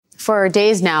For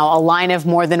days now, a line of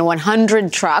more than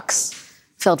 100 trucks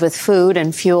filled with food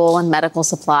and fuel and medical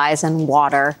supplies and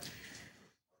water.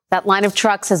 That line of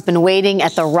trucks has been waiting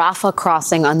at the Rafah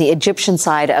crossing on the Egyptian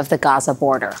side of the Gaza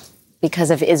border.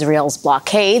 Because of Israel's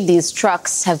blockade, these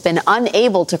trucks have been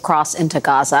unable to cross into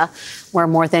Gaza, where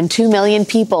more than 2 million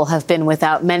people have been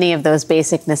without many of those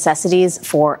basic necessities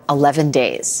for 11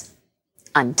 days.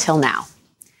 Until now.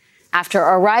 After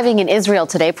arriving in Israel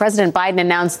today, President Biden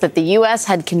announced that the U.S.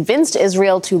 had convinced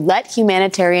Israel to let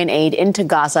humanitarian aid into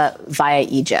Gaza via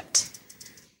Egypt.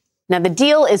 Now, the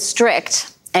deal is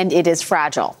strict and it is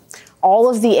fragile. All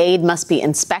of the aid must be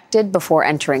inspected before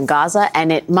entering Gaza, and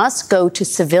it must go to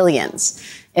civilians.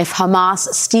 If Hamas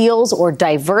steals or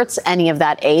diverts any of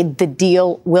that aid, the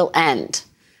deal will end.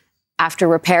 After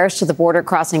repairs to the border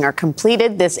crossing are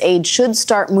completed, this aid should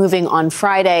start moving on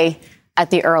Friday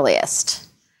at the earliest.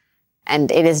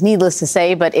 And it is needless to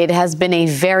say, but it has been a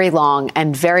very long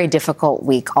and very difficult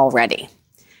week already.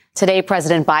 Today,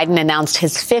 President Biden announced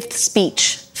his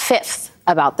fifth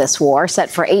about this war,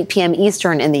 set for 8 p.m.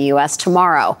 Eastern in the U.S.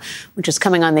 tomorrow, which is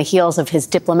coming on the heels of his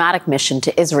diplomatic mission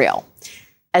to Israel.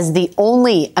 As the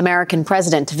only American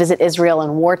president to visit Israel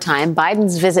in wartime,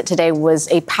 Biden's visit today was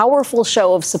a powerful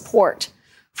show of support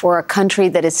for a country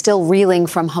that is still reeling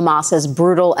from Hamas's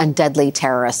brutal and deadly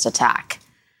terrorist attack.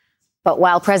 But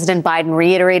while President Biden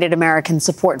reiterated American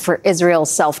support for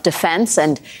Israel's self-defense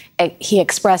and he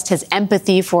expressed his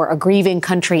empathy for a grieving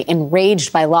country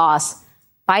enraged by loss,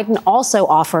 Biden also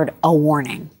offered a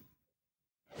warning.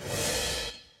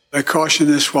 I caution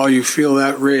this: while you feel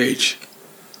that rage,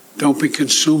 don't be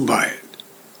consumed by it.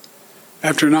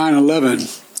 After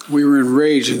 9/11, we were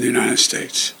enraged in the United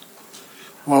States.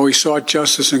 While we sought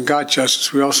justice and got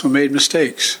justice, we also made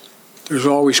mistakes. There's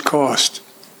always cost.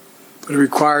 But it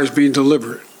requires being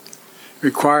deliberate. It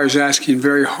requires asking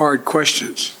very hard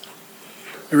questions.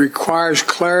 It requires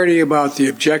clarity about the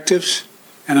objectives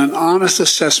and an honest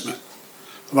assessment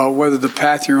about whether the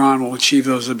path you're on will achieve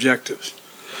those objectives.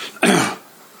 The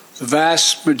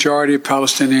vast majority of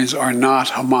Palestinians are not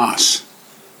Hamas.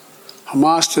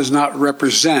 Hamas does not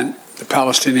represent the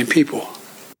Palestinian people.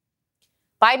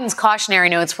 Biden's cautionary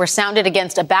notes were sounded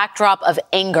against a backdrop of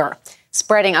anger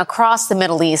spreading across the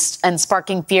Middle East and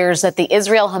sparking fears that the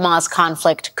Israel-Hamas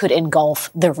conflict could engulf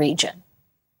the region.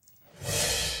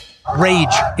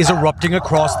 Rage is erupting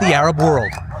across the Arab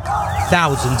world.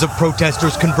 Thousands of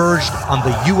protesters converged on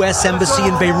the U.S. Embassy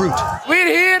in Beirut. We're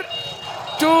here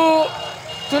to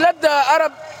let the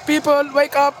Arab people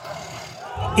wake up.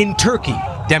 In Turkey,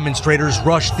 demonstrators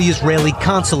rushed the Israeli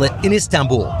consulate in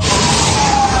Istanbul.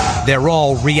 They're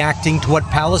all reacting to what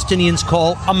Palestinians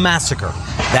call a massacre,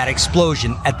 that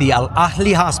explosion at the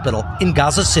Al-Ahli hospital in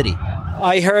Gaza City.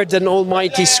 I heard an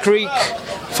almighty skreek,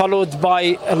 followed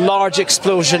by a large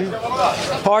explosion.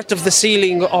 Part of the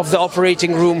ceiling of the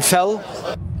operating room fell.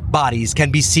 Bodies can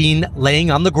be seen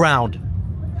laying on the ground.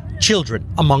 Children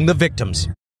among the victims.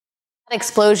 That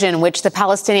explosion, which the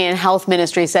Palestinian Health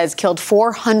Ministry says killed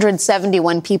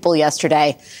 471 people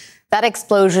yesterday, that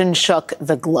explosion shook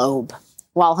the globe.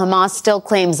 While Hamas still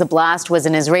claims the blast was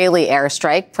an Israeli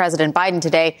airstrike, President Biden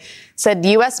today said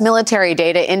U.S. military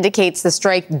data indicates the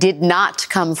strike did not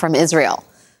come from Israel.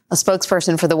 A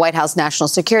spokesperson for the White House National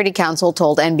Security Council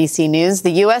told NBC News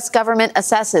the U.S. government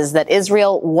assesses that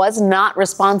Israel was not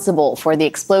responsible for the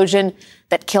explosion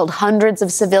that killed hundreds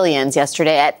of civilians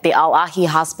yesterday at the Al-Ahli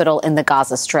hospital in the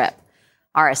Gaza Strip.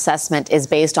 Our assessment is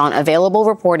based on available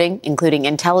reporting, including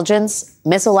intelligence,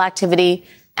 missile activity,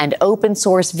 and open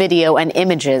source video and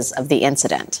images of the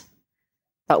incident.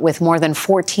 But with more than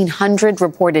 1,400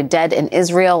 reported dead in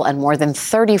Israel and more than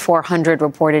 3,400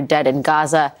 reported dead in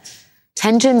Gaza,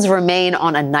 tensions remain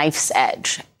on a knife's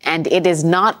edge. And it is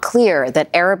not clear that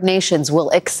Arab nations will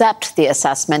accept the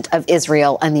assessment of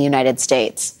Israel and the United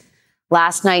States.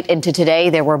 Last night into today,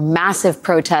 there were massive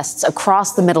protests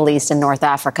across the Middle East and North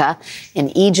Africa, in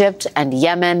Egypt and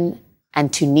Yemen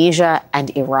and Tunisia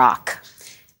and Iraq.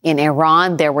 In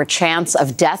Iran, there were chants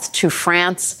of death to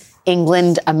France,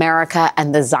 England, America,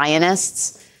 and the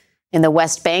Zionists. In the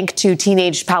West Bank, 2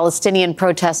 teenage Palestinian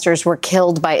protesters were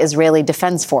killed by Israeli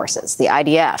Defense Forces, the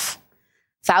IDF.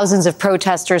 Thousands of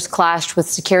protesters clashed with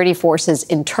security forces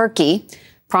in Turkey,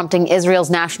 prompting Israel's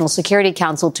National Security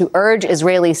Council to urge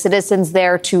Israeli citizens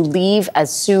there to leave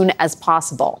as soon as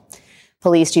possible.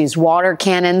 Police used water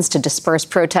cannons to disperse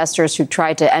protesters who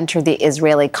tried to enter the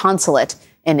Israeli consulate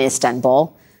in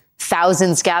Istanbul.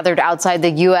 Thousands gathered outside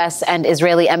the U.S. and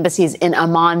Israeli embassies in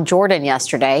Amman, Jordan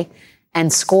yesterday,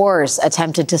 and scores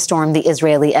attempted to storm the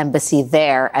Israeli embassy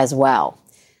there as well.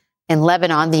 In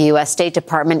Lebanon, the U.S. State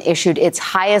Department issued its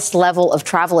highest level of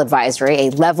travel advisory, a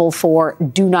level 4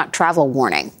 do not travel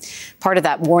warning. Part of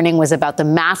that warning was about the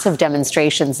massive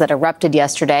demonstrations that erupted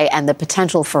yesterday and the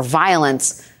potential for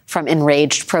violence from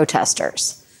enraged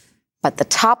protesters. But the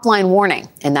top line warning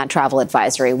in that travel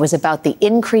advisory was about the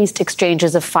increased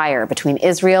exchanges of fire between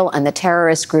Israel and the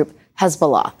terrorist group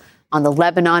Hezbollah on the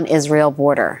Lebanon-Israel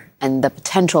border and the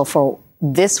potential for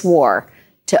this war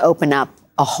to open up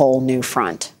a whole new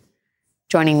front.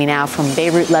 Joining me now from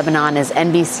Beirut, Lebanon, is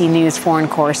NBC News foreign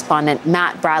correspondent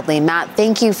Matt Bradley. Matt,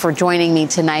 thank you for joining me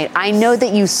tonight. I know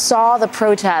that you saw the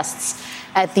protests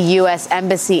at the U.S.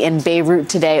 Embassy in Beirut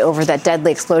today over that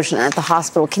deadly explosion at the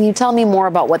hospital. Can you tell me more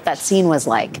about what that scene was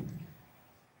like?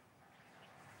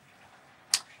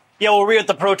 Yeah, well, we were at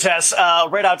the protests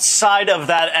right outside of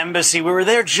that embassy. We were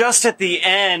there just at the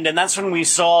end, and that's when we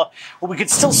we could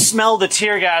still smell the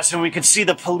tear gas, and we could see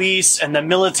the police and the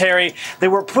military. They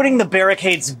were putting the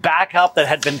barricades back up that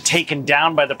had been taken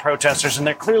down by the protesters, and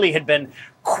there clearly had been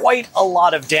quite a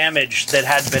lot of damage that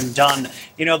had been done.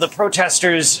 You know, the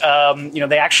protesters,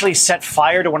 they actually set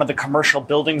fire to one of the commercial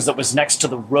buildings that was next to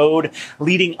the road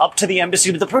leading up to the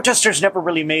embassy, but the protesters never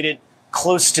really made it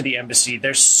close to the embassy. There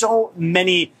were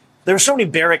so many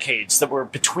barricades that were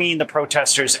between the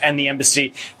protesters and the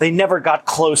embassy. They never got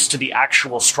close to the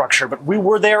actual structure. But we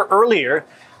were there earlier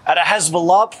at a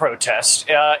Hezbollah protest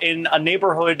in a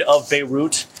neighborhood of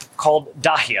Beirut called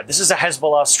Dahia. This is a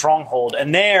Hezbollah stronghold.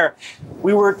 And there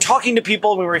we were talking to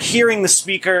people, we were hearing the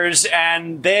speakers,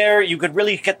 and there you could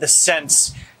really get the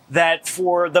sense that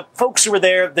for the folks who were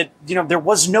there, that, there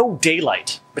was no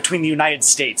daylight between the United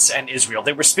States and Israel.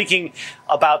 They were speaking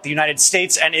about the United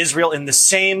States and Israel in the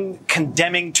same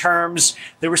condemning terms.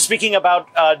 They were speaking about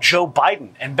Joe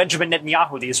Biden and Benjamin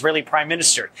Netanyahu, the Israeli prime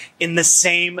minister, in the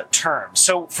same terms.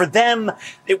 So for them,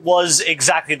 it was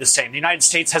exactly the same. The United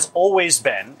States has always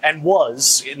been, and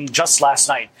was, just last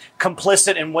night,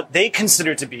 complicit in what they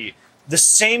consider to be the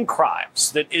same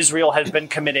crimes that Israel has been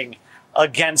committing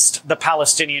against the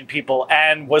Palestinian people,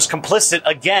 and was complicit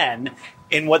again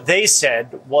in what they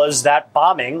said was that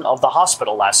bombing of the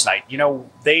hospital last night.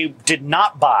 They did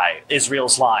not buy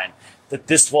Israel's line that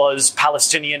this was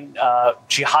Palestinian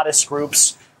jihadist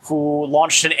groups who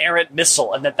launched an errant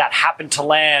missile and that happened to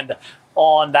land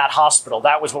on that hospital.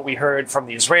 That was what we heard from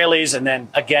the Israelis. And then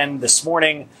again this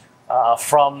morning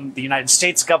from the United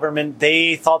States government,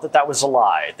 they thought that was a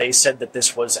lie. They said that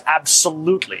this was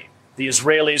absolutely the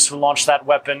Israelis who launched that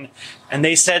weapon, and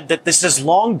they said that this has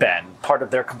long been part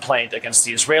of their complaint against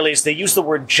the Israelis. They used the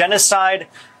word genocide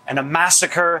and a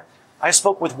massacre. I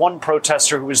spoke with one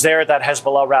protester who was there at that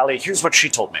Hezbollah rally. Here's what she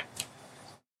told me.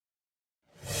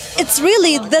 It's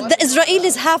really that the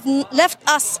Israelis have left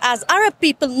us as Arab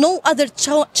people no other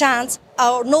chance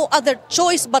or no other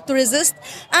choice but to resist.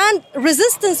 And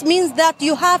resistance means that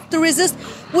you have to resist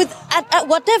with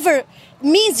whatever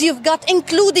means you've got,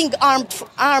 including armed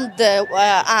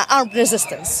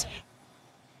resistance.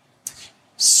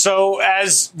 So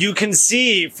as you can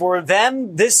see, for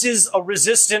them, this is a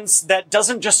resistance that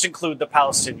doesn't just include the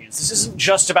Palestinians. This isn't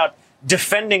just about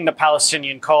defending the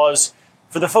Palestinian cause.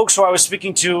 For the folks who I was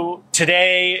speaking to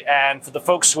today, and for the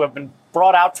folks who have been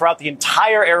brought out throughout the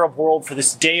entire Arab world for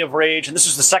this day of rage, and this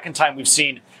is the second time we've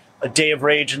seen a day of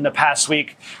rage in the past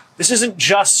week, this isn't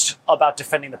just about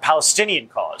defending the Palestinian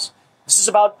cause. This is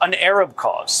about an Arab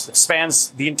cause that spans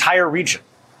the entire region.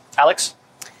 Alex?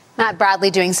 Matt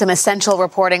Bradley doing some essential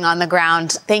reporting on the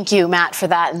ground. Thank you, Matt, for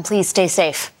that, and please stay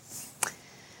safe.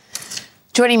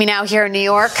 Joining me now here in New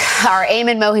York are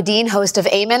Ayman Mohideen, host of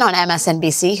Ayman on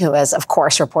MSNBC, who has, of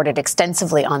course, reported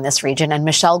extensively on this region, and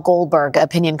Michelle Goldberg,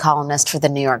 opinion columnist for the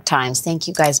New York Times. Thank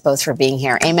you guys both for being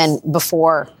here. Ayman,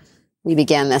 before we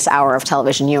began this hour of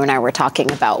television, you and I were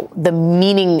talking about the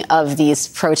meaning of these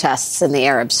protests in the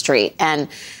Arab street. And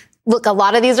look, a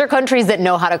lot of these are countries that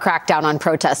know how to crack down on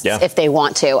protests if they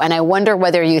want to. And I wonder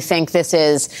whether you think this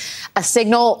is a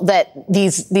signal that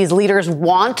these leaders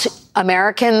want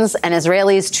Americans and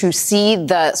Israelis to see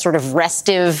the sort of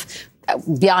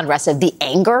beyond restive, the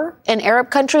anger in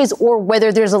Arab countries, or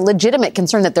whether there's a legitimate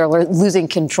concern that they're losing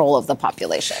control of the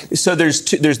population. So there's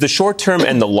the short term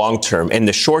and the long term. In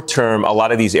the short term, a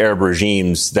lot of these Arab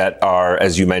regimes that are,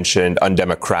 as you mentioned,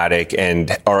 undemocratic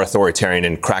and are authoritarian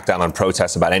and crack down on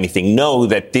protests about anything know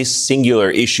that this singular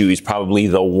issue is probably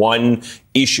the one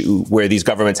issue where these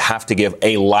governments have to give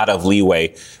a lot of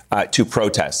leeway to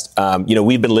protest.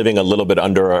 We've been living a little bit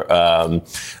under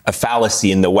a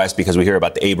fallacy in the West because we hear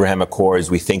about the Abraham Accords.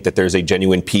 We think that there's a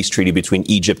genuine peace treaty between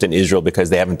Egypt and Israel because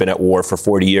they haven't been at war for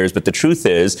 40 years. But the truth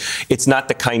is, it's not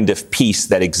the kind of peace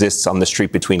that exists on the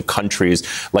street between countries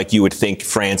like you would think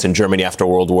France and Germany after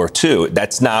World War II.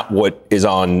 That's not what is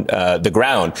on the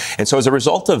ground. And so as a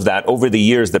result of that, over the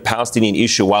years, the Palestinian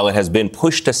issue, while it has been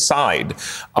pushed aside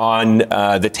on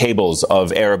the tables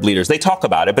of Arab leaders, they talk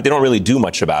about it, but they don't really do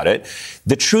much about it.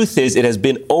 The truth is, it has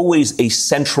been always a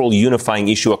central unifying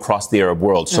issue across the Arab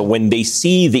world. So when they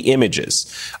see the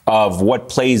images of what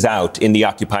plays out in the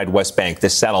occupied West Bank, the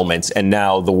settlements, and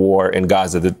now the war in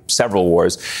Gaza, the several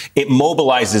wars, it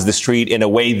mobilizes the street in a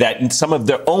way that some of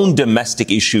their own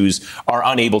domestic issues are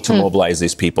unable to mobilize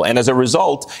these people. And as a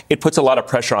result, it puts a lot of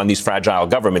pressure on these fragile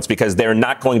governments because they're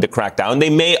not going to crack down. They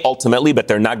may ultimately, but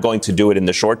they're not going to do it in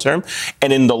the short term.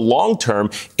 And in the long term,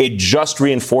 it just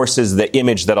reinforces the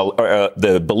image that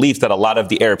the belief that a lot of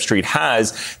the Arab street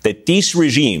has that these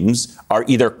regimes are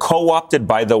either co-opted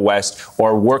by the West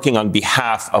or working on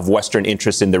behalf of Western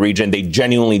interests in the region. They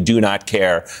genuinely do not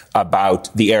care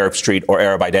about the Arab street or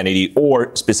Arab identity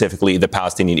or specifically the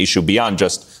Palestinian issue beyond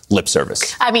just lip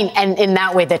service. I mean, and in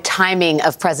that way, the timing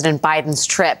of President Biden's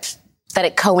trip, that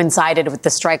it coincided with the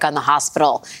strike on the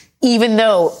hospital, even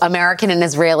though American and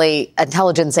Israeli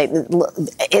intelligence say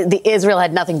Israel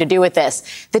had nothing to do with this,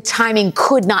 the timing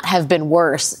could not have been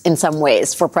worse in some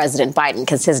ways for President Biden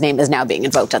because his name is now being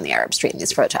invoked on the Arab street in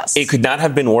these protests. It could not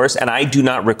have been worse. And I do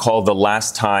not recall the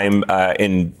last time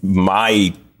in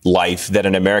my life that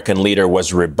an American leader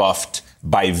was rebuffed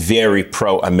by very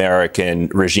pro-American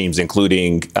regimes,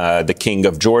 including the King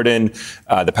of Jordan,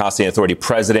 the Palestinian Authority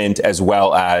president, as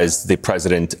well as the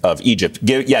president of Egypt.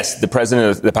 Yes, the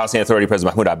president of the Palestinian Authority,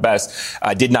 President Mahmoud Abbas,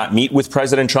 did not meet with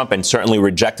President Trump and certainly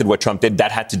rejected what Trump did.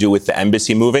 That had to do with the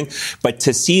embassy moving. But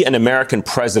to see an American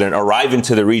president arrive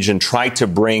into the region, try to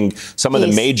bring some of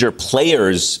the major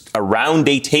players around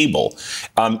a table,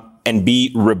 and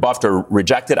be rebuffed or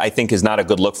rejected, I think is not a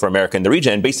good look for America in the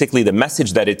region. And basically the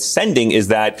message that it's sending is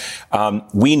that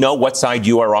we know what side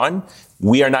you are on.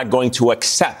 We are not going to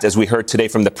accept, as we heard today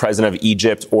from the president of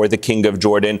Egypt or the King of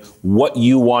Jordan, what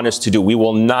you want us to do. We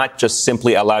will not just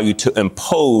simply allow you to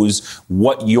impose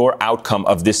what your outcome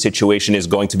of this situation is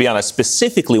going to be on us,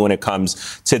 specifically when it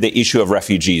comes to the issue of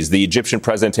refugees. The Egyptian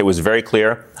president was very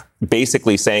clear,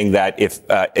 basically saying that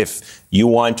if you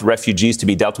want refugees to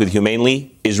be dealt with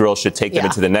humanely, Israel should take them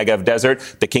into the Negev desert.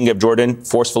 The King of Jordan,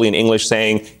 forcefully in English,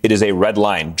 saying it is a red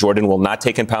line. Jordan will not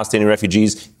take in Palestinian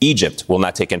refugees. Egypt will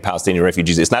not take in Palestinian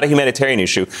refugees. It's not a humanitarian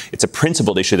issue. It's a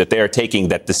principled issue that they are taking,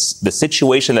 that the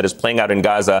situation that is playing out in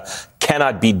Gaza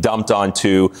cannot be dumped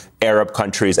onto Arab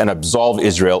countries and absolve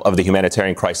Israel of the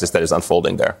humanitarian crisis that is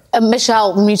unfolding there.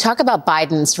 Michelle, when you talk about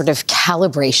Biden's sort of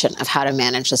calibration of how to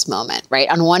manage this moment, right?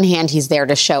 On one hand, he's there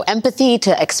to show empathy,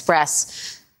 to express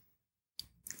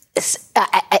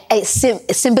a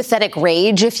sympathetic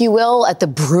rage, if you will, at the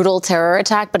brutal terror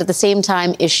attack, but at the same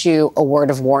time issue a word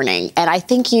of warning. And I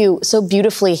think you so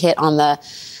beautifully hit on the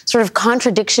sort of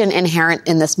contradiction inherent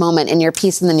in this moment in your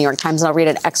piece in the New York Times. I'll read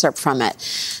an excerpt from it.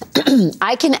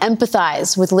 I can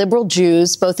empathize with liberal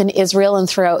Jews, both in Israel and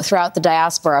throughout the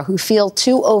diaspora, who feel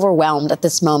too overwhelmed at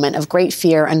this moment of great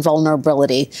fear and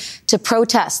vulnerability to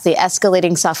protest the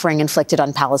escalating suffering inflicted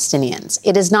on Palestinians.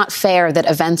 It is not fair that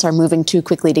events are moving too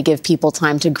quickly to give people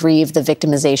time to grieve the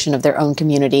victimization of their own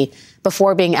community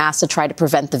before being asked to try to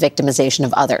prevent the victimization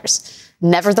of others.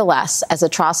 Nevertheless, as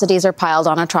atrocities are piled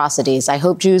on atrocities, I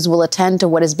hope Jews will attend to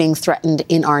what is being threatened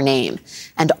in our name.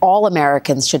 And all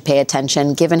Americans should pay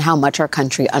attention, given how much our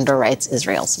country underwrites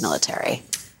Israel's military.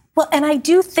 Well, and I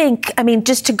do think, I mean,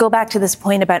 just to go back to this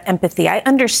point about empathy, I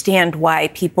understand why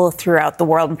people throughout the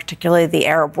world, and particularly the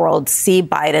Arab world, see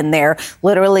Biden there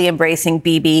literally embracing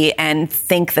Bibi and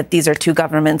think that these are two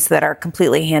governments that are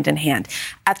completely hand in hand.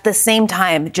 At the same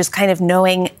time, just kind of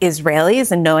knowing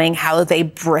Israelis and knowing how they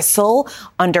bristle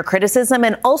under criticism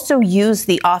and also use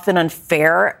the often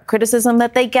unfair criticism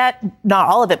that they get, not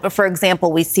all of it, but for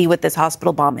example, we see with this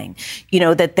hospital bombing,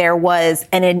 that there was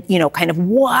kind of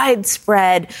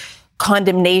widespread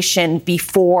condemnation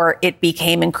before it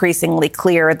became increasingly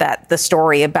clear that the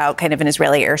story about kind of an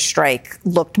Israeli airstrike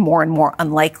looked more and more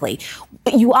unlikely.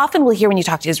 But you often will hear when you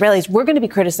talk to Israelis, we're going to be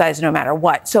criticized no matter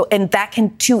what. So, and that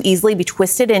can too easily be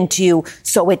twisted into,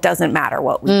 so it doesn't matter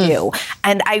what we do.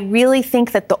 And I really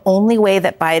think that the only way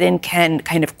that Biden can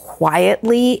kind of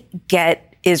quietly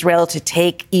get Israel to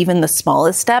take even the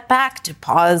smallest step back, to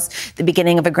pause the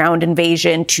beginning of a ground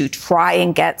invasion, to try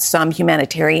and get some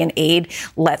humanitarian aid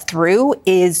let through,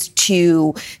 is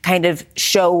to kind of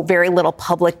show very little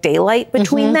public daylight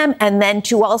between them, and then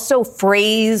to also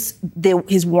phrase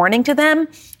his warning to them,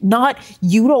 not,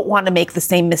 you don't want to make the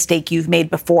same mistake you've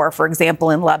made before, for example,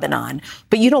 in Lebanon,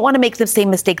 but you don't want to make the same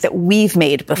mistake that we've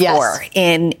made before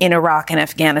in Iraq and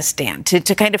Afghanistan,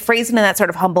 to kind of phrase it in that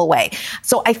sort of humble way.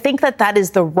 So I think that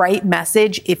is the right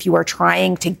message if you are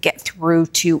trying to get through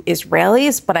to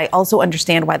Israelis, but I also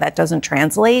understand why that doesn't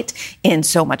translate in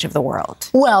so much of the world.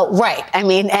 Well, right. I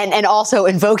mean, and also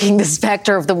invoking the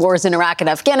specter of the wars in Iraq and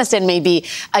Afghanistan may be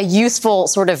a useful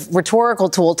sort of rhetorical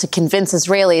tool to convince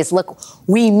Israelis, look,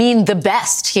 we mean the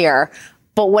best here.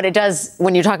 But what it does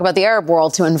when you talk about the Arab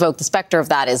world, to invoke the specter of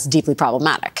that, is deeply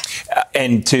problematic.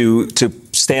 And to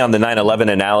stay on the 9/11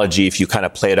 analogy, if you kind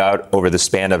of play it out over the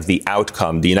span of the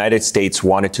outcome, the United States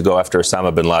wanted to go after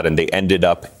Osama bin Laden. They ended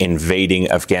up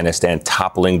invading Afghanistan,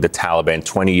 toppling the Taliban,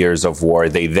 20 years of war.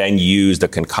 They then used a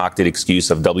concocted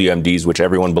excuse of WMDs, which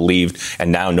everyone believed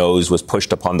and now knows was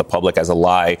pushed upon the public as a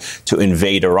lie, to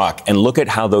invade Iraq. And look at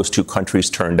how those two countries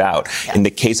turned out. Yeah. In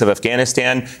the case of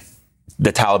Afghanistan,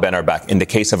 the Taliban are back. In the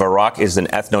case of Iraq, is an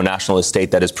ethno-nationalist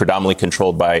state that is predominantly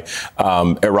controlled by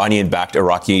Iranian-backed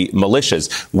Iraqi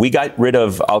militias. We got rid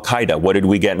of al-Qaeda. What did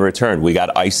we get in return? We got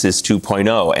ISIS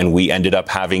 2.0, and we ended up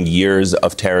having years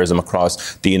of terrorism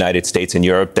across the United States and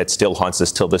Europe that still haunts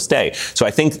us till this day. So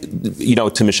I think,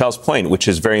 to Michelle's point, which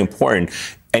is very important,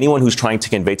 anyone who's trying to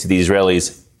convey to the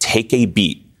Israelis, take a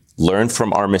beat. Learn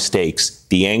from our mistakes.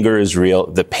 The anger is real.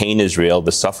 The pain is real.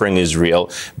 The suffering is real.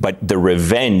 But the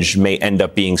revenge may end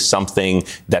up being something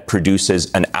that produces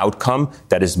an outcome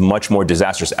that is much more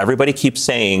disastrous. Everybody keeps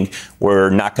saying we're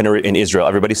not going to, in Israel,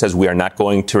 everybody says we are not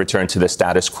going to return to the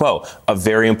status quo. A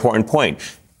very important point.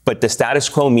 But the status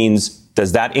quo means,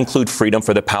 does that include freedom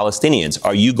for the Palestinians?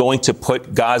 Are you going to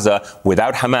put Gaza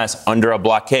without Hamas under a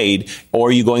blockade, or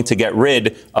are you going to get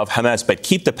rid of Hamas but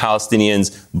keep the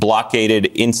Palestinians blockaded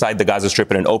inside the Gaza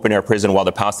Strip in an open-air prison while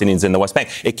the Palestinians in the West Bank?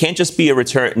 It can't just be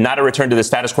not a return to the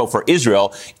status quo for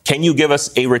Israel. Can you give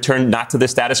us a return not to the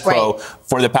status quo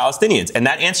for the Palestinians? And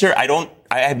that answer,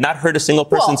 I have not heard a single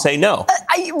person say no.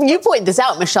 You point this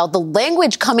out, Michelle. The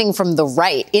language coming from the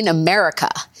right in America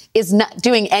is not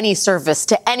doing any service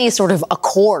to any sort of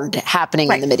accord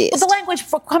happening in the Middle East. Well, the language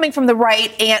coming from the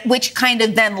right, and which kind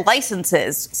of then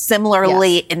licenses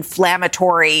similarly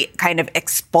inflammatory kind of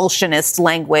expulsionist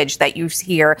language that you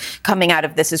hear coming out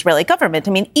of this Israeli government.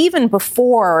 I mean, even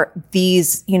before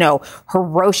these,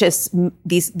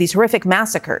 these horrific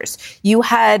massacres, you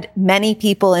had many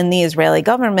people in the Israeli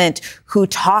government who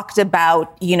talked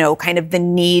about, kind of the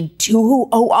need to, who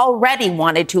already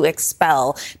wanted to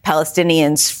expel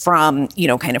Palestinians from,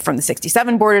 kind of from the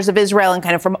 67 borders of Israel and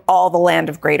kind of from all the land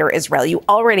of Greater Israel. You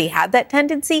already had that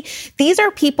tendency. These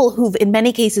are people who've in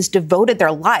many cases devoted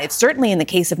their lives, certainly in the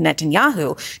case of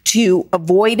Netanyahu, to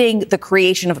avoiding the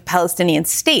creation of a Palestinian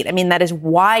state. I mean, that is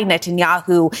why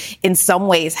Netanyahu in some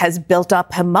ways has built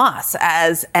up Hamas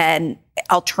as an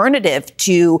alternative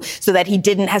so that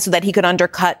he could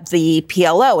undercut the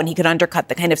PLO and he could undercut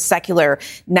the kind of secular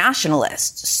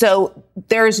nationalists. So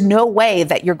there's no way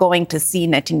that you're going to see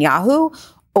Netanyahu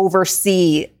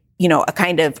oversee, a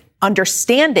kind of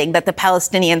understanding that the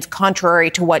Palestinians, contrary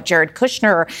to what Jared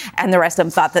Kushner and the rest of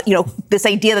them thought, that, this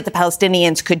idea that the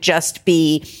Palestinians could just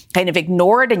be kind of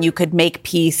ignored and you could make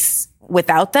peace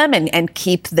without them and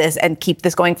keep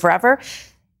this going forever.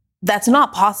 That's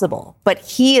not possible, but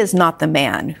he is not the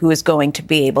man who is going to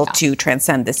be able to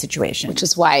transcend this situation. Which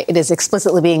is why it is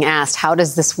explicitly being asked, how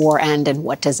does this war end and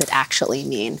what does it actually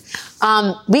mean?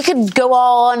 We could go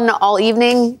on all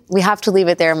evening. We have to leave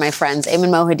it there, my friends. Ayman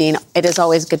Mohideen, it is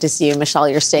always good to see you. Michelle,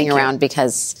 you're staying around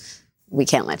because we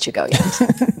can't let you go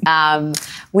yet.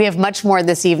 We have much more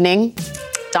this evening.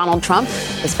 Donald Trump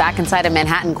is back inside a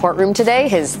Manhattan courtroom today.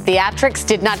 His theatrics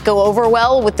did not go over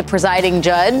well with the presiding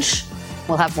judge.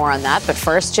 We'll have more on that. But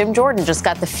first, Jim Jordan just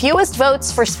got the fewest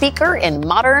votes for speaker in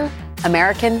modern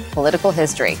American political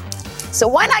history. So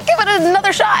why not give it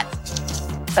another shot?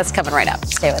 That's coming right up.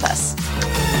 Stay with us.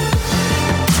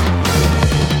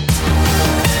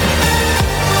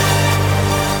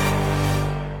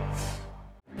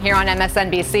 Here on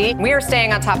MSNBC, we are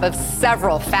staying on top of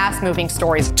several fast-moving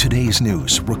stories. Today's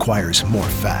news requires more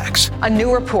facts. A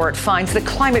new report finds the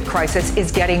climate crisis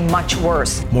is getting much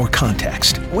worse. More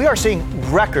context. We are seeing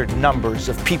record numbers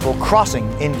of people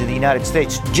crossing into the United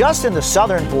States just in the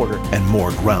southern border. And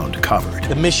more ground covered.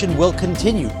 The mission will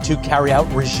continue to carry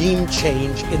out regime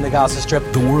change in the Gaza Strip.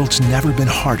 The world's never been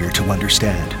harder to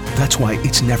understand. That's why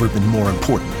it's never been more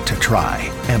important to try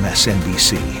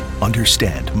MSNBC.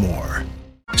 Understand more.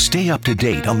 Stay up to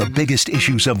date on the biggest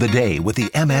issues of the day with the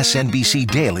MSNBC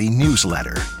Daily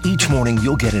newsletter. Each morning,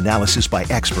 you'll get analysis by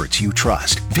experts you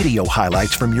trust, video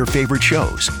highlights from your favorite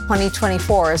shows.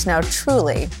 2024 is now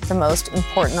truly the most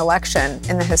important election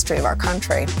in the history of our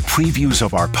country. Previews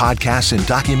of our podcasts and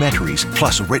documentaries,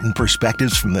 plus written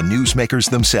perspectives from the newsmakers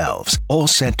themselves, all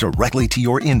sent directly to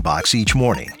your inbox each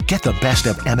morning. Get the best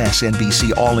of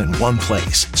MSNBC all in one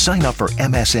place. Sign up for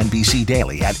MSNBC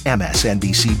Daily at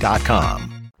msnbc.com.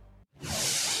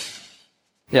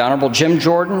 The Honorable Jim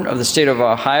Jordan of the state of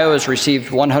Ohio has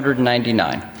received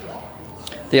 199.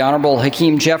 The Honorable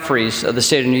Hakeem Jeffries of the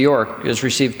state of New York has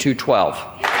received 212.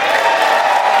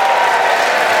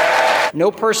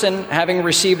 No person having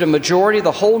received a majority of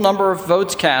the whole number of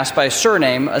votes cast by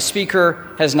surname, a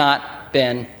speaker has not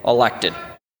been elected.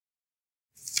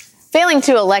 Failing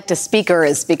to elect a speaker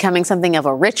is becoming something of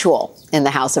a ritual in the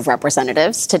House of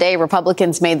Representatives. Today,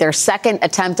 Republicans made their second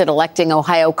attempt at electing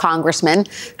Ohio Congressman,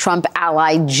 Trump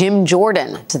ally Jim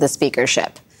Jordan, to the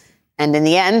speakership. And in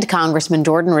the end, Congressman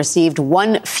Jordan received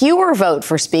one fewer vote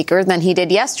for speaker than he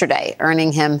did yesterday,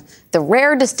 earning him the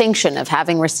rare distinction of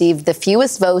having received the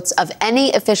fewest votes of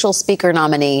any official speaker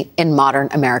nominee in modern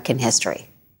American history,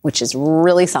 which is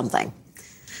really something.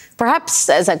 Perhaps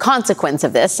as a consequence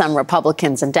of this, some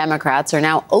Republicans and Democrats are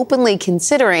now openly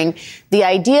considering the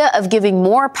idea of giving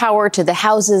more power to the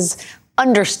House's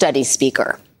understudy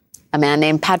speaker, a man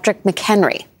named Patrick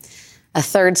McHenry. A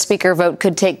third speaker vote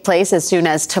could take place as soon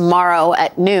as tomorrow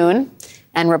at noon.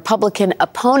 And Republican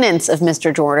opponents of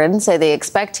Mr. Jordan say they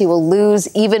expect he will lose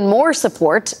even more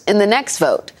support in the next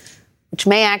vote, which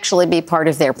may actually be part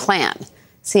of their plan.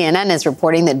 CNN is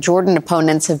reporting that Jordan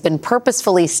opponents have been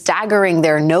purposefully staggering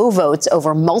their no votes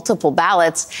over multiple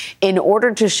ballots in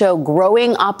order to show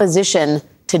growing opposition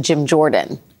to Jim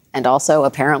Jordan, and also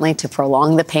apparently to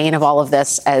prolong the pain of all of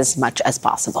this as much as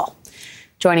possible.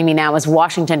 Joining me now is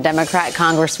Washington Democrat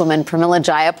Congresswoman Pramila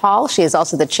Jayapal. She is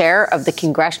also the chair of the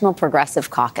Congressional Progressive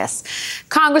Caucus.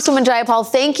 Congresswoman Jayapal,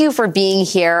 thank you for being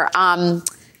here.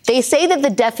 They say that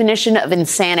the definition of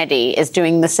insanity is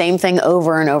doing the same thing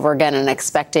over and over again and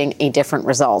expecting a different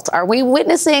result. Are we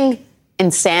witnessing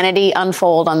insanity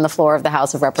unfold on the floor of the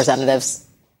House of Representatives?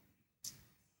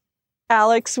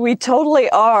 Alex, we totally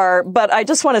are. But I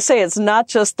just want to say it's not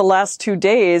just the last 2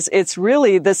 days. It's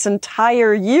really this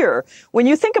entire year. When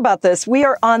you think about this, we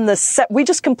are on we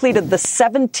just completed the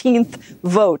 17th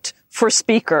vote for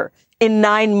speaker in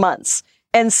 9 months.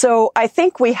 And so I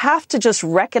think we have to just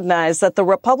recognize that the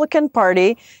Republican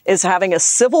Party is having a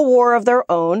civil war of their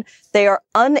own. They are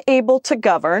unable to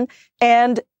govern.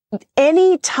 And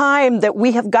any time that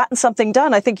we have gotten something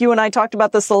done, I think you and I talked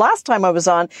about this the last time I was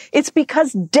on, it's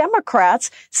because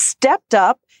Democrats stepped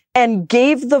up and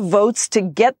gave the votes to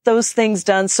get those things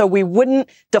done so we wouldn't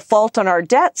default on our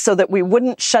debt, so that we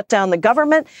wouldn't shut down the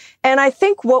government. And I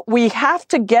think what we have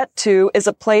to get to is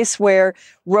a place where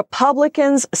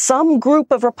Republicans, some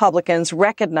group of Republicans,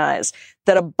 recognize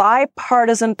that a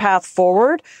bipartisan path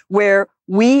forward where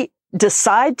we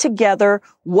decide together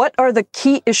what are the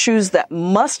key issues that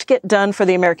must get done for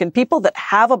the American people, that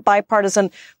have a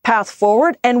bipartisan path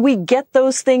forward, and we get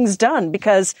those things done,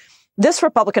 because this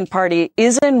Republican Party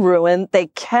is in ruin. They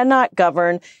cannot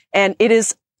govern. And it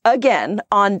is, again,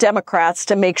 on Democrats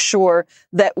to make sure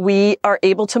that we are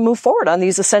able to move forward on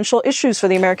these essential issues for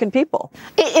the American people.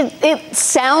 It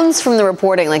sounds from the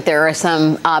reporting like there are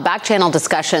some back-channel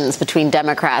discussions between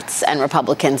Democrats and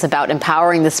Republicans about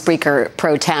empowering the Speaker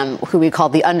pro tem, who we call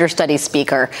the understudy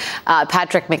Speaker,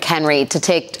 Patrick McHenry, to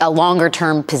take a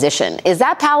longer-term position. Is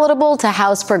that palatable to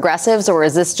House progressives, or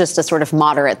is this just a sort of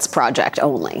moderates project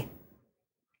only?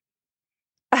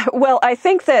 Well, I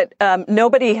think that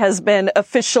nobody has been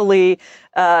officially,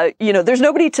 there's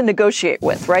nobody to negotiate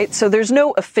with, right? So there's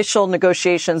no official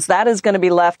negotiations. That is going to be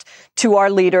left to our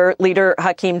leader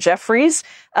Hakeem Jeffries,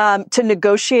 to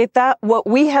negotiate that. What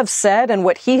we have said and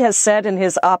what he has said in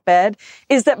his op-ed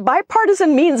is that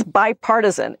bipartisan means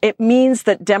bipartisan. It means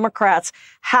that Democrats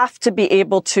have to be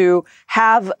able to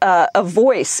have a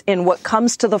voice in what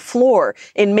comes to the floor,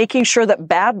 in making sure that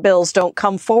bad bills don't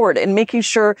come forward, in making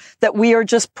sure that we are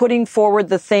just putting forward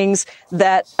the things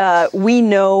that we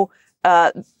know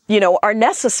are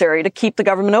necessary to keep the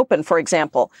government open, for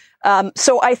example.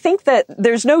 So I think that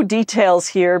there's no details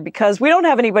here because we don't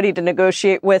have anybody to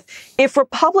negotiate with. If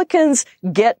Republicans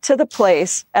get to the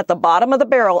place at the bottom of the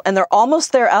barrel, and they're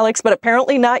almost there, Alex, but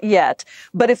apparently not yet.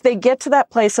 But if they get to that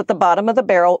place at the bottom of the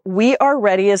barrel, we are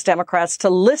ready as Democrats to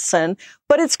listen.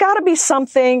 But it's got to be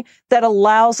something that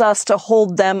allows us to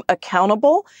hold them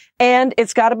accountable. And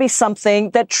it's got to be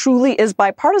something that truly is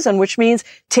bipartisan, which means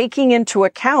taking into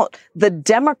account the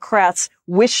Democrats'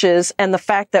 wishes and the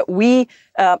fact that we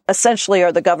essentially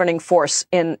are the governing force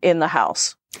in the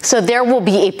House. So there will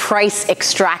be a price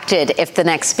extracted if the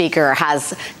next speaker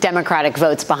has Democratic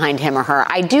votes behind him or her.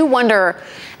 I do wonder,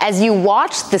 as you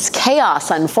watch this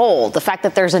chaos unfold, the fact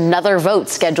that there's another vote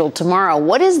scheduled tomorrow,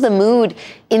 what is the mood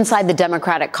inside the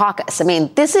Democratic caucus? I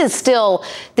mean, this is still,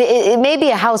 it may be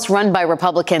a House run by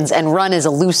Republicans, and run is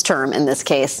a loose term in this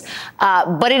case,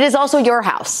 but it is also your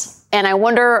House. And I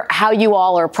wonder how you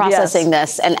all are processing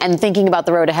this and thinking about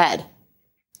the road ahead.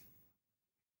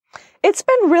 It's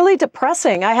been really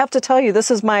depressing. I have to tell you,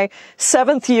 this is my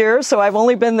 7th year, so I've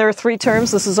only been there 3 terms.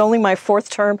 This is only my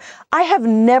 4th term. I have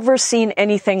never seen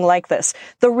anything like this.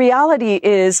 The reality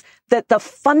is that the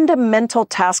fundamental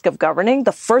task of governing,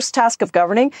 the first task of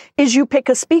governing, is you pick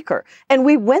a speaker. And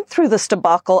we went through this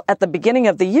debacle at the beginning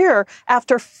of the year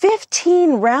after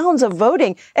 15 rounds of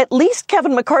voting. At least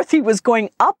Kevin McCarthy was going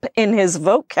up in his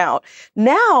vote count.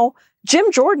 Now,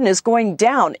 Jim Jordan is going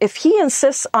down. If he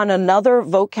insists on another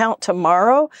vote count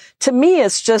tomorrow, to me,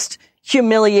 it's just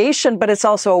humiliation, but it's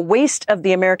also a waste of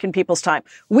the American people's time.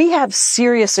 We have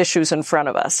serious issues in front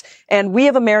of us, and we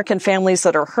have American families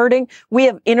that are hurting. We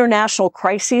have international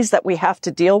crises that we have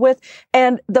to deal with.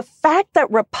 And the fact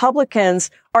that Republicans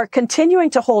are continuing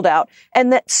to hold out,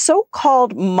 and that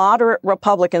so-called moderate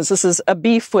Republicans, this is a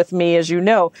beef with me, as you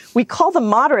know, we call them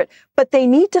moderate, but they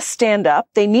need to stand up.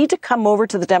 They need to come over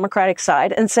to the Democratic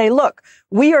side and say, look,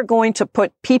 we are going to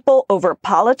put people over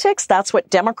politics. That's what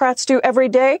Democrats do every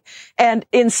day. And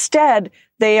instead,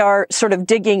 they are sort of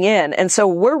digging in. And so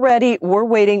we're ready. We're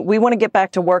waiting. We want to get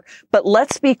back to work. But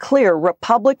let's be clear.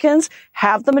 Republicans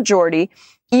have the majority.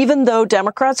 Even though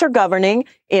Democrats are governing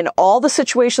in all the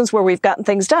situations where we've gotten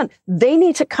things done, they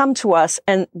need to come to us,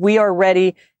 and we are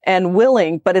ready and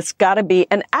willing, but it's got to be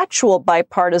an actual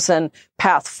bipartisan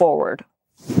path forward.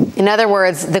 In other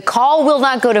words, the call will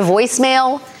not go to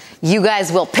voicemail. You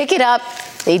guys will pick it up.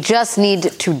 They just need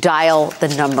to dial the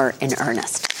number in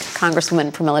earnest.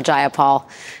 Congresswoman Pramila Jayapal,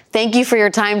 thank you for your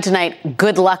time tonight.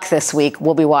 Good luck this week.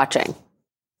 We'll be watching.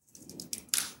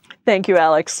 Thank you,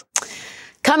 Alex.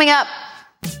 Coming up,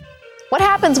 what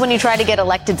happens when you try to get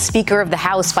elected Speaker of the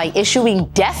House by issuing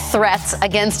death threats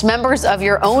against members of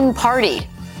your own party?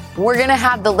 We're going to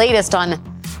have the latest on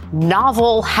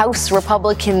novel House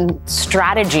Republican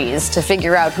strategies to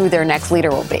figure out who their next leader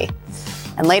will be.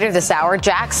 And later this hour,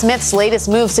 Jack Smith's latest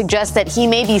move suggests that he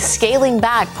may be scaling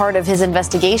back part of his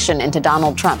investigation into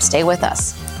Donald Trump. Stay with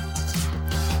us.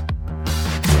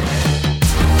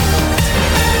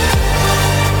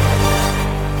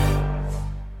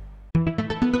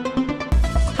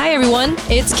 Hi, everyone.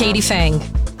 It's Katie Fang.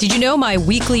 Did you know my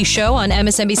weekly show on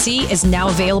MSNBC is now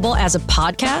available as a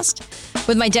podcast?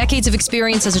 With my decades of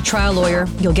experience as a trial lawyer,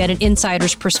 you'll get an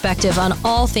insider's perspective on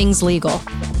all things legal.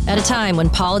 At a time when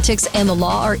politics and the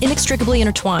law are inextricably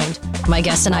intertwined, my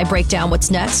guests and I break down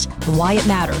what's next and why it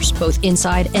matters, both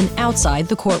inside and outside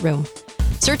the courtroom.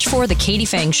 Search for The Katie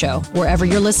Fang Show wherever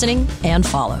you're listening and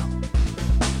follow.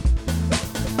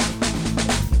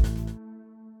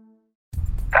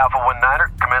 Alpha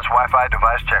 19er, commence Wi-Fi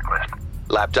device checklist.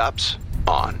 Laptops,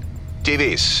 on.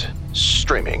 TVs,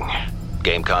 streaming.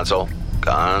 Game console,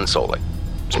 consoling.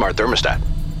 Smart thermostat,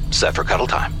 set for cuddle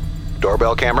time.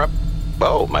 Doorbell camera,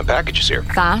 oh, my package is here.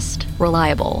 Fast,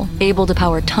 reliable, able to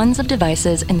power tons of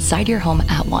devices inside your home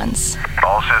at once.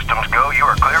 All systems go, you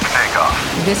are clear for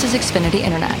takeoff. This is Xfinity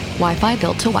Internet, Wi-Fi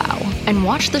built to wow. And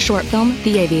watch the short film,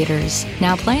 The Aviators,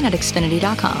 now playing at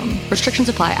Xfinity.com. Restrictions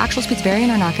apply, actual speeds vary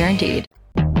and are not guaranteed.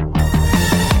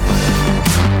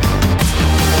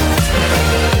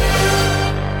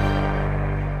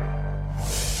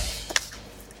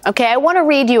 Okay, I want to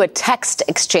read you a text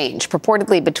exchange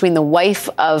purportedly between the wife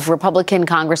of Republican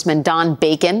Congressman Don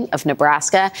Bacon of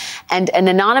Nebraska and an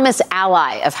anonymous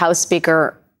ally of House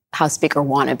Speaker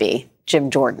wannabe Jim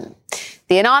Jordan.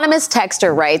 The anonymous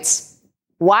texter writes,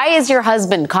 "Why is your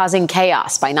husband causing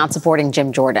chaos by not supporting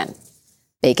Jim Jordan?"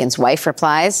 Bacon's wife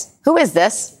replies, "Who is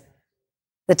this?"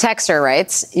 The texter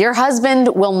writes, "Your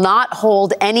husband will not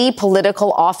hold any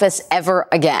political office ever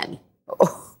again."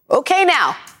 Okay,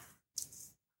 now.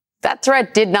 That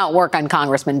threat did not work on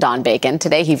Congressman Don Bacon.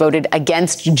 Today, he voted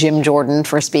against Jim Jordan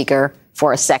for Speaker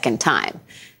for a second time.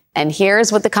 And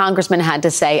here's what the congressman had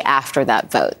to say after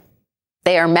that vote.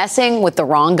 They are messing with the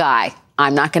wrong guy.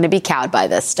 I'm not going to be cowed by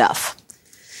this stuff.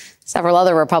 Several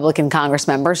other Republican Congress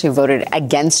members who voted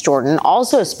against Jordan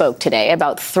also spoke today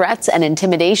about threats and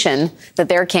intimidation that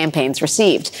their campaigns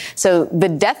received. So the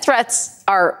death threats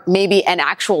are maybe an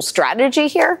actual strategy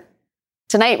here.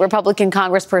 Tonight, Republican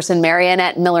Congressperson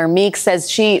Mariannette Miller Meeks says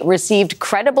she received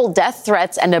credible death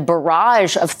threats and a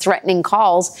barrage of threatening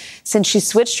calls since she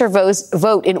switched her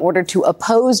vote in order to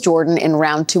oppose Jordan in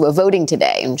round 2 of voting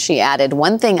today. And she added,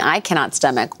 "One thing I cannot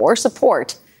stomach or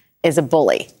support is a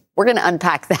bully." We're going to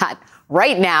unpack that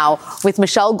right now with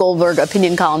Michelle Goldberg,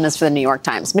 opinion columnist for the New York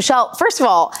Times. Michelle, first of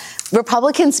all,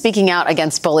 Republicans speaking out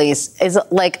against bullies is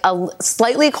like a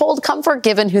slightly cold comfort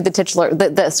given who the titular,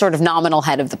 the sort of nominal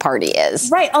head of the party is.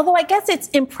 Right. Although I guess it's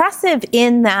impressive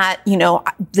in that, you know,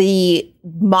 the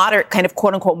moderate kind of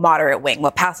quote unquote moderate wing,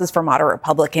 what passes for moderate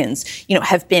Republicans, you know,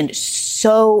 have been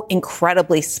so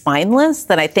incredibly spineless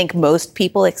that I think most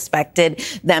people expected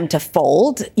them to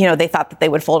fold. You know, they thought that they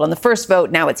would fold on the first vote.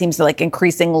 Now it seems like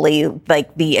increasingly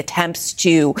like the attempts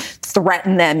to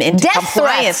threaten them into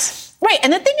compliance. Right.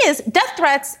 And the thing is, death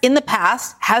threats in the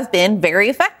past have been very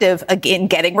effective in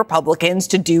getting Republicans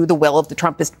to do the will of the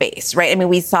Trumpist base. Right. I mean,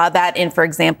 we saw that in, for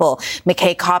example,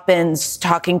 McKay Coppins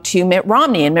talking to Mitt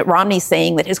Romney, and Mitt Romney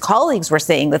saying that his colleagues were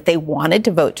saying that they wanted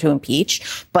to vote to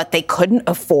impeach, but they couldn't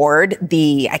afford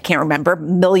the, I can't remember,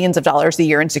 millions of dollars a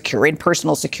year in security,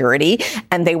 personal security.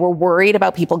 And they were worried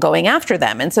about people going after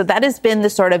them. And so that has been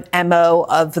the sort of MO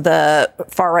of the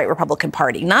far right Republican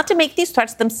Party, not to make these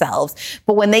threats themselves,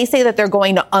 but when they say that they're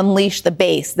going to unleash the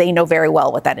base, they know very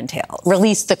well what that entails.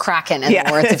 Release the Kraken, in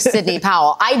the words of Sidney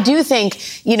Powell. I do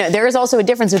think, you know, there is also a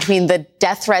difference between the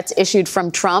death threats issued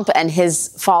from Trump and his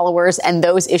followers and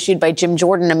those issued by Jim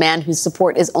Jordan, a man whose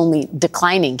support is only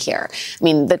declining here. I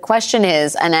mean, the question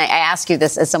is, and I ask you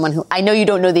this as someone who, I know you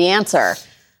don't know the answer,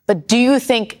 but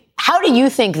how do you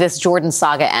think this Jordan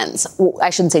saga ends? Well, I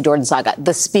shouldn't say Jordan saga,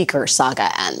 the Speaker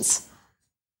saga ends.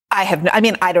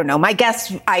 I don't know. My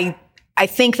guess, I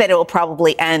think that it will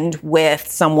probably end with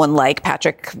someone like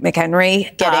Patrick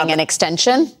McHenry getting an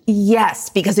extension. Yes,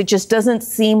 because it just doesn't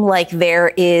seem like there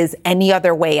is any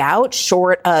other way out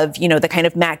short of, you know, the kind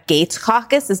of Matt Gaetz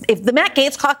caucus. If the Matt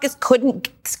Gaetz caucus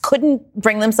couldn't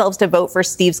bring themselves to vote for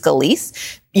Steve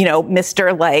Scalise, you know,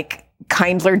 Mr. like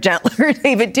kindler, gentler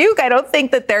David Duke, I don't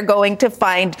think that they're going to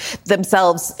find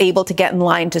themselves able to get in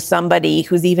line to somebody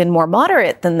who's even more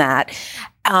moderate than that.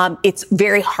 It's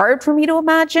very hard for me to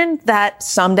imagine that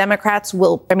some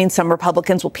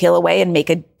Republicans will peel away and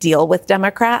make a deal with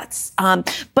Democrats.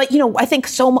 But, you know, I think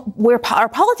our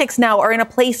politics now are in a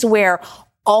place where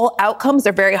all outcomes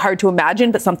are very hard to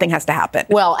imagine, but something has to happen.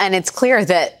 Well, and it's clear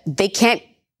that they can't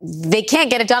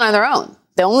get it done on their own.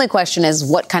 The only question is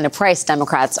what kind of price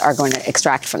Democrats are going to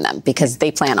extract from them, because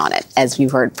they plan on it, as you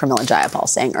heard Pramila Jayapal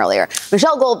saying earlier.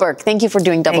 Michelle Goldberg, thank you for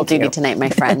doing double duty tonight, my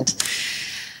friend.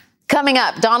 Coming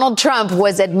up, Donald Trump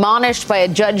was admonished by a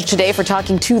judge today for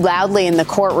talking too loudly in the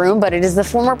courtroom, but it is the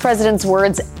former president's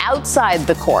words outside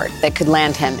the court that could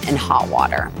land him in hot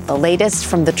water. The latest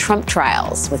from the Trump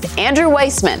trials with Andrew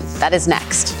Weissman. That is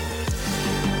next.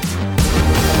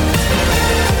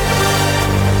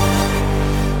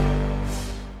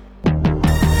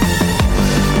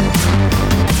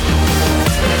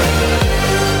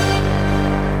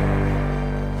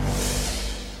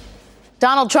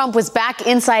 Donald Trump was back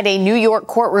inside a New York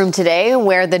courtroom today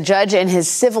where the judge in his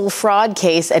civil fraud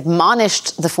case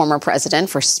admonished the former president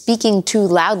for speaking too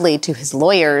loudly to his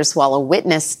lawyers while a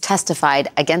witness testified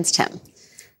against him.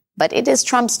 But it is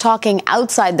Trump's talking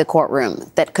outside the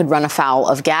courtroom that could run afoul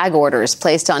of gag orders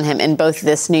placed on him in both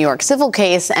this New York civil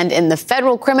case and in the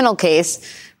federal criminal case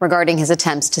regarding his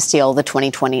attempts to steal the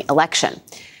 2020 election.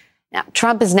 Now,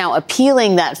 Trump is now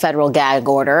appealing that federal gag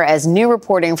order as new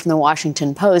reporting from the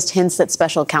Washington Post hints that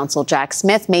special counsel Jack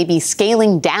Smith may be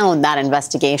scaling down that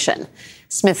investigation.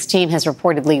 Smith's team has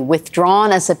reportedly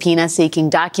withdrawn a subpoena seeking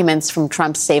documents from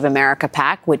Trump's Save America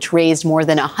PAC, which raised more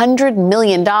than $100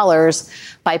 million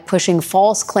by pushing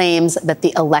false claims that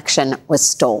the election was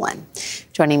stolen.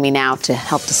 Joining me now to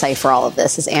help decipher all of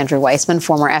this is Andrew Weissman,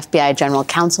 former FBI general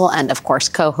counsel and, of course,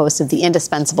 co-host of the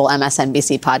indispensable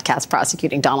MSNBC podcast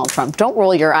prosecuting Donald Trump. Don't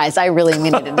roll your eyes. I really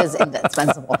mean it. It is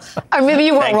indispensable. Or maybe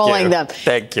you weren't rolling them.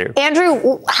 Thank you.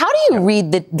 Andrew, how do you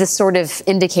read the sort of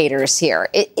indicators here?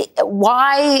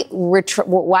 Why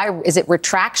is it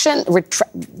retraction?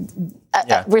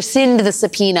 Rescind the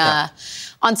subpoena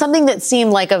on something that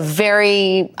seemed like a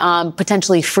very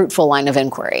potentially fruitful line of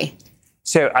inquiry?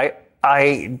 So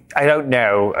I don't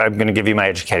know. I'm going to give you my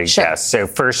educated guess. So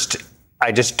first,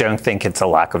 I just don't think it's a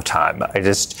lack of time.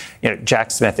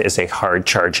 Jack Smith is a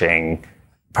hard-charging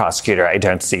prosecutor. I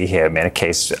don't see him in a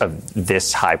case of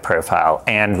this high profile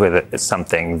and with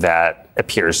something that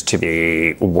appears to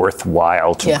be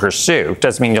worthwhile to pursue.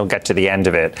 Doesn't mean you'll get to the end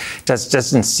of it.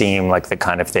 Doesn't seem like the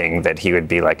kind of thing that he would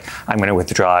be like, I'm going to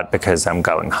withdraw it because I'm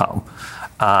going home.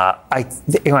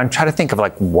 I'm trying to think of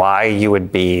like why you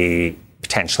would be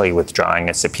potentially withdrawing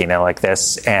a subpoena like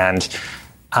this. And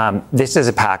this is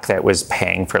a PAC that was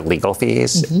paying for legal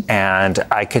fees, and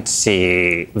I could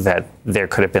see that there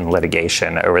could have been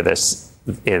litigation over this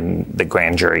in the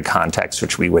grand jury context,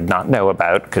 which we would not know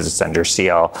about because it's under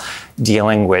seal,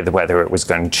 dealing with whether it was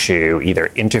going to either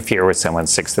interfere with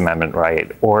someone's Sixth Amendment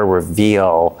right or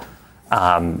reveal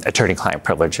attorney-client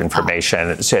privilege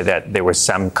information, so that there was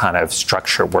some kind of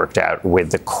structure worked out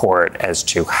with the court as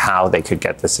to how they could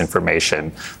get this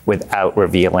information without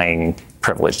revealing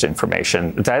privileged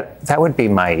information. That would be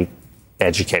my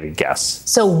educated guess.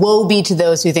 So woe be to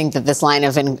those who think that this line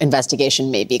of investigation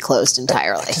may be closed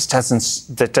entirely. It doesn't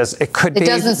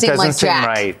seem like Jack.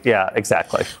 Right. Yeah,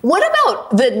 exactly. What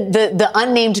about the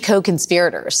unnamed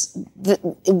co-conspirators?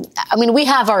 We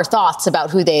have our thoughts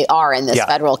about who they are in this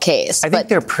federal case. I think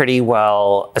they're pretty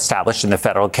well established in the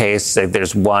federal case.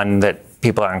 There's one that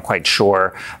people aren't quite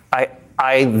sure.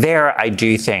 I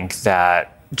do think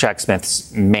that Jack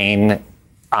Smith's main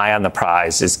eye on the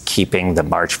prize is keeping the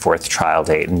March 4th trial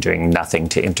date and doing nothing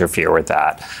to interfere with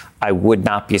that. I would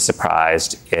not be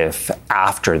surprised if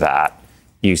after that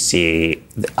you see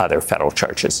other federal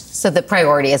charges. So the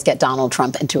priority is get Donald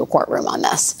Trump into a courtroom on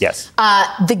this. Yes.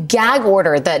 The gag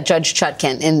order that Judge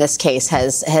Chutkan in this case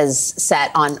has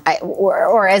set on,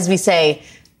 or as we say,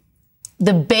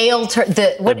 the bail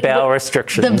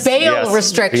restrictions. The bail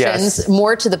restrictions,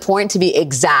 more to the point, to be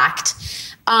exact.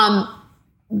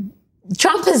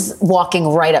 Trump is walking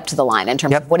right up to the line in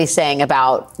terms of what he's saying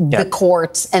about the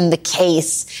courts and the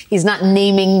case. He's not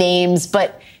naming names,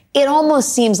 but it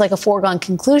almost seems like a foregone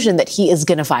conclusion that he is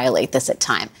going to violate this at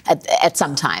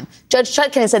some time. Judge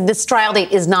Chutkan has said this trial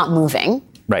date is not moving.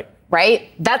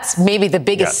 Right? That's maybe the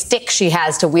biggest stick she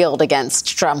has to wield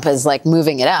against Trump, is like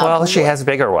moving it out. Well, she has a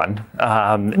bigger one.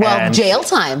 Jail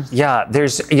time. Yeah,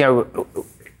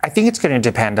 I think it's going to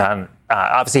depend on,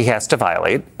 obviously he has to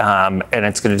violate, and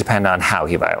it's going to depend on how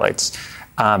he violates.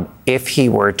 If he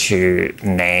were to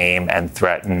name and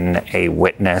threaten a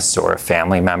witness or a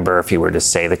family member, if he were to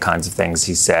say the kinds of things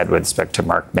he said with respect to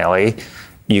Mark Milley,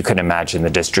 you can imagine the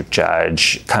district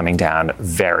judge coming down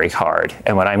very hard.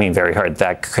 And when I mean very hard,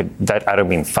 that I don't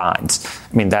mean fines.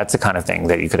 I mean, that's the kind of thing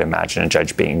that you could imagine a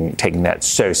judge taking that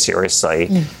so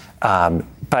seriously.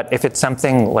 But if it's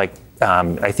something like,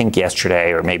 I think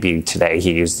yesterday or maybe today,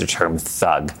 he used the term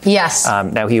thug. Yes.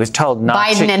 Now, he was told not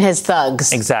to... Biden and his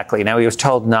thugs. Exactly. Now, he was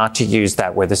told not to use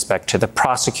that with respect to the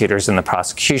prosecutors and the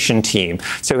prosecution team.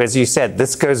 So, as you said,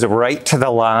 this goes right to the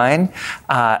line.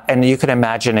 And you can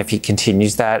imagine if he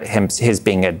continues that, his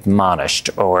being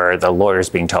admonished or the lawyers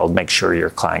being told, make sure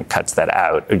your client cuts that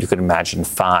out. Or you could imagine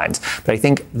fines. But I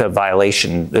think the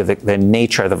violation, the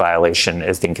nature of the violation,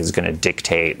 I think, is going to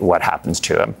dictate what happens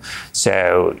to him.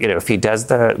 So, if he does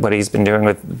what he's been doing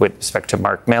with respect to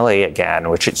Mark Milley again,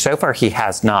 which so far he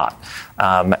has not,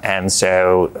 and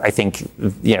so I think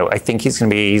he's going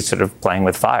to be sort of playing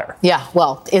with fire. Yeah,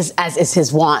 well, as is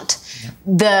his want.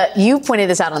 You pointed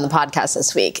this out on the podcast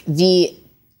this week. The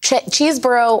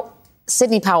Cheeseboro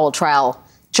Sidney Powell trial.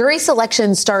 Jury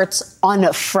selection starts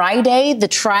on Friday. The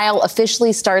trial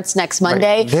officially starts next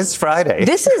Monday. Right. This Friday.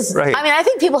 This is, right. I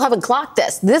think people haven't clocked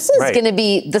this. This is going to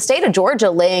be the state of Georgia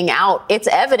laying out its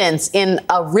evidence in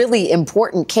a really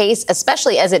important case,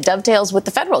 especially as it dovetails with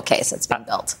the federal case that's been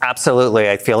built. Absolutely.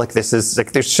 I feel like this is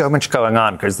there's so much going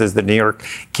on because there's the New York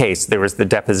case. There was the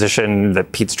deposition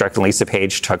that Pete Strzok and Lisa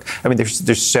Page took. I mean,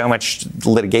 there's so much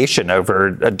litigation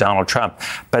over Donald Trump.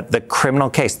 But the criminal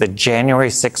case, the January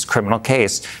 6th criminal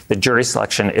case, the jury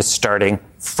selection is starting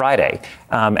Friday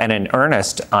and in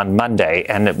earnest on Monday.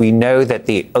 And we know that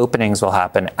the openings will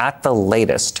happen at the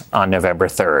latest on November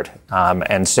 3rd.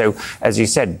 And so, as you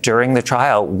said, during the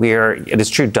trial, it is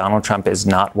true Donald Trump is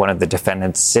not one of the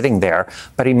defendants sitting there,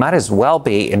 but he might as well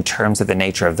be in terms of the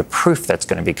nature of the proof that's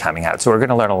going to be coming out. So we're going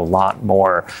to learn a lot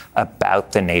more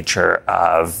about the nature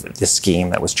of the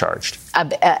scheme that was charged.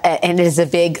 And it is a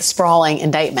big, sprawling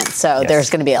indictment. So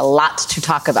there's going to be a lot to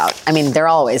talk about. I mean, there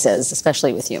always is,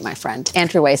 especially with you, my friend.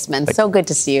 Andrew Weissman, so good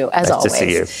to see you, as always. Nice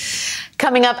to see you.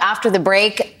 Coming up after the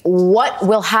break, what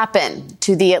will happen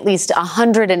to the at least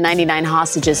 199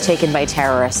 hostages taken by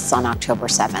terrorists on October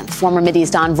 7th? Former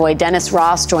Mideast envoy Dennis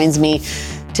Ross joins me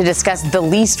to discuss the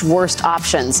least worst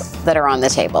options that are on the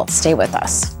table. Stay with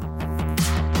us.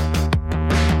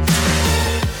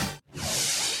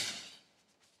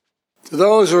 To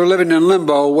those who are living in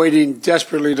limbo, waiting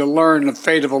desperately to learn the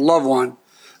fate of a loved one,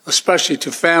 especially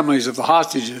to families of the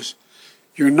hostages,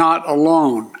 you're not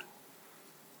alone.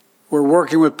 We're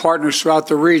working with partners throughout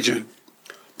the region,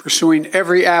 pursuing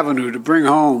every avenue to bring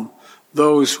home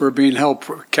those who are being held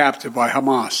captive by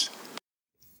Hamas.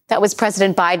 That was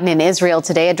President Biden in Israel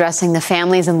today, addressing the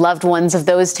families and loved ones of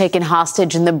those taken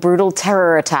hostage in the brutal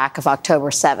terror attack of October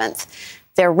 7th.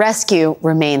 Their rescue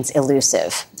remains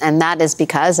elusive. And that is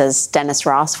because, as Dennis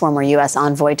Ross, former U.S.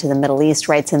 envoy to the Middle East,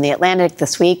 writes in The Atlantic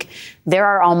this week, there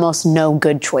are almost no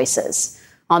good choices.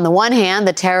 On the one hand,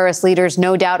 the terrorist leaders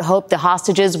no doubt hoped the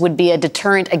hostages would be a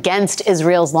deterrent against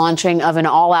Israel's launching of an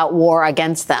all-out war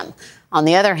against them. On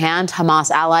the other hand,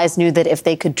 Hamas allies knew that if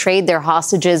they could trade their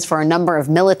hostages for a number of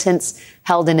militants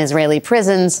held in Israeli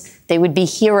prisons, they would be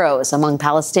heroes among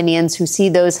Palestinians who see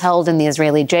those held in the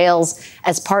Israeli jails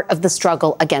as part of the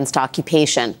struggle against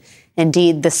occupation.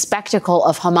 Indeed, the spectacle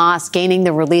of Hamas gaining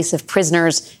the release of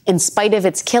prisoners in spite of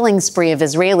its killing spree of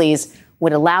Israelis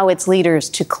would allow its leaders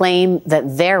to claim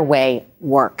that their way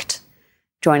worked.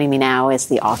 Joining me now is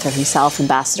the author himself,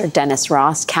 Ambassador Dennis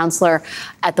Ross, counselor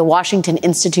at the Washington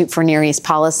Institute for Near East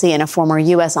Policy and a former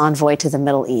U.S. envoy to the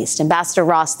Middle East. Ambassador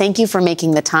Ross, thank you for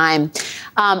making the time.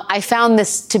 I found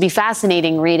this to be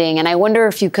fascinating reading, and I wonder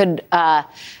if you could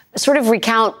sort of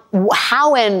recount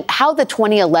how the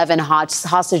 2011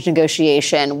 hostage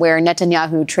negotiation, where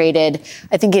Netanyahu traded,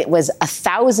 I think it was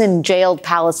 1,000 jailed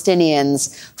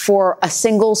Palestinians for a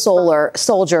single soldier,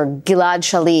 Gilad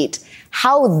Shalit,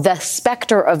 how the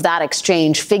specter of that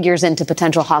exchange figures into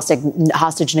potential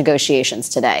hostage negotiations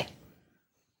today.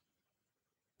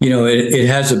 You know, it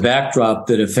has a backdrop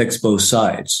that affects both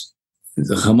sides.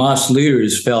 The Hamas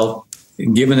leaders felt,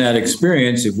 given that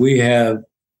experience, if we have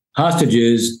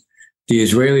hostages, the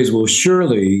Israelis will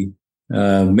surely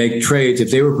make trades.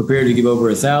 If they were prepared to give over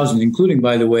 1,000, including,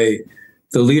 by the way,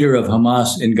 the leader of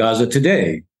Hamas in Gaza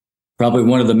today, probably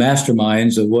one of the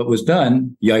masterminds of what was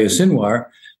done, Yahya Sinwar,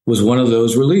 was one of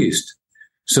those released.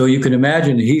 So you can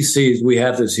imagine he sees we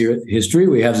have this history,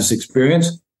 we have this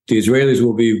experience. The Israelis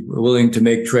will be willing to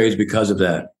make trades because of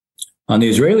that. On the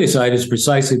Israeli side, it's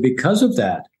precisely because of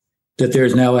that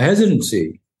there's now a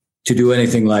hesitancy to do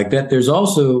anything like that. There's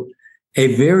also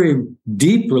a very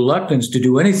deep reluctance to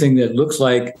do anything that looks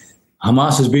like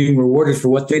Hamas is being rewarded for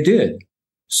what they did.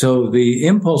 So the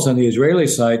impulse on the Israeli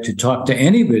side to talk to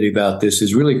anybody about this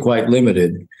is really quite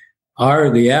limited.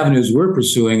 The avenues we're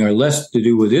pursuing are less to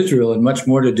do with Israel and much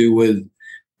more to do with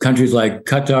countries like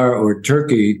Qatar or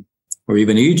Turkey or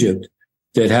even Egypt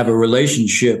that have a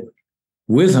relationship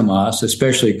with Hamas,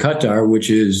 especially Qatar,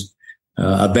 which is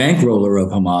a bankroller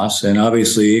of Hamas. And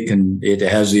obviously it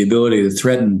has the ability to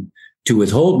threaten to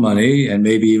withhold money and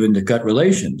maybe even to cut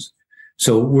relations.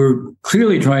 So we're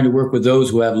clearly trying to work with those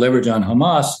who have leverage on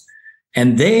Hamas,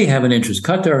 and they have an interest.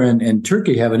 Qatar and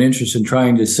Turkey have an interest in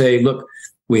trying to say, look,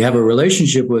 we have a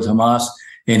relationship with Hamas,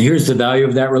 and here's the value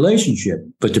of that relationship.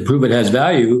 But to prove it has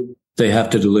value, they have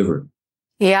to deliver.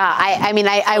 Yeah,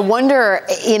 I wonder,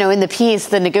 in the piece,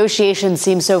 the negotiations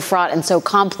seem so fraught and so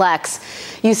complex.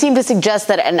 You seem to suggest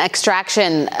that an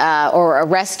extraction or a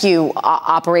rescue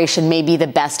operation may be the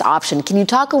best option. Can you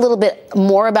talk a little bit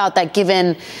more about that,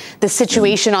 given the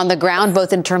situation on the ground,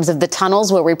 both in terms of the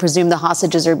tunnels where we presume the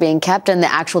hostages are being kept and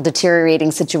the actual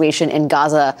deteriorating situation in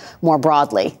Gaza more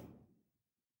broadly?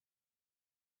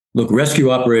 Look,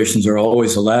 rescue operations are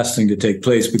always the last thing to take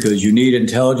place because you need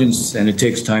intelligence and it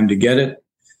takes time to get it.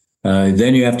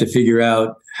 Then you have to figure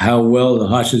out how well the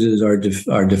hostages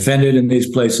are defended in these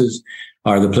places.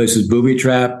 Are the places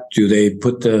booby-trapped? Do they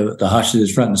put the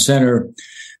hostages front and center?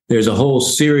 There's a whole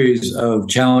series of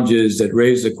challenges that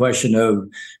raise the question of,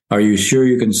 are you sure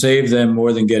you can save them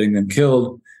more than getting them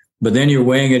killed? But then you're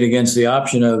weighing it against the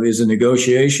option of, is a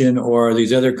negotiation or are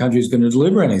these other countries going to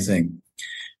deliver anything?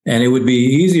 And it would be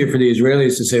easier for the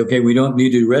Israelis to say, okay, we don't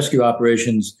need to do rescue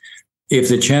operations if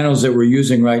the channels that we're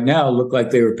using right now look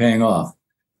like they were paying off.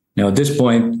 Now, at this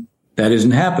point, that isn't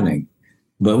happening.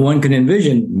 But one can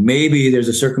envision maybe there's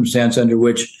a circumstance under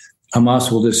which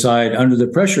Hamas will decide, under the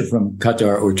pressure from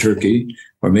Qatar or Turkey,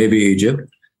 or maybe Egypt,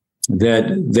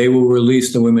 that they will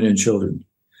release the women and children.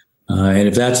 And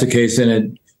if that's the case,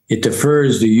 then it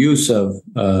defers the use of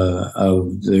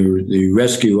the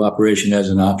rescue operation as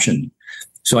an option.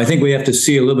 So I think we have to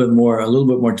see a little bit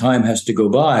more time has to go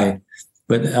by.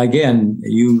 But again,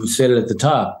 you said it at the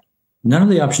top, none of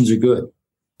the options are good.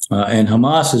 And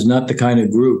Hamas is not the kind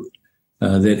of group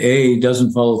that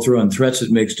doesn't follow through on threats it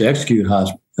makes to execute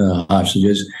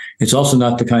hostages. It's also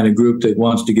not the kind of group that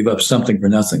wants to give up something for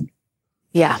nothing.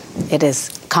 Yeah, it is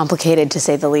complicated to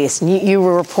say the least. And you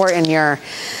report in your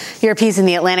Your piece in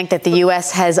The Atlantic that the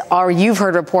U.S. you've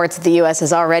heard reports that the U.S.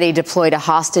 has already deployed a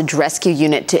hostage rescue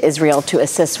unit to Israel to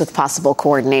assist with possible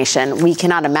coordination. We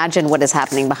cannot imagine what is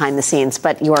happening behind the scenes,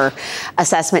 but your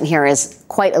assessment here is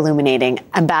quite illuminating.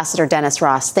 Ambassador Dennis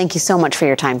Ross, thank you so much for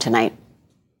your time tonight.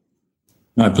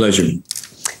 My pleasure.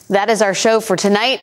 That is our show for tonight.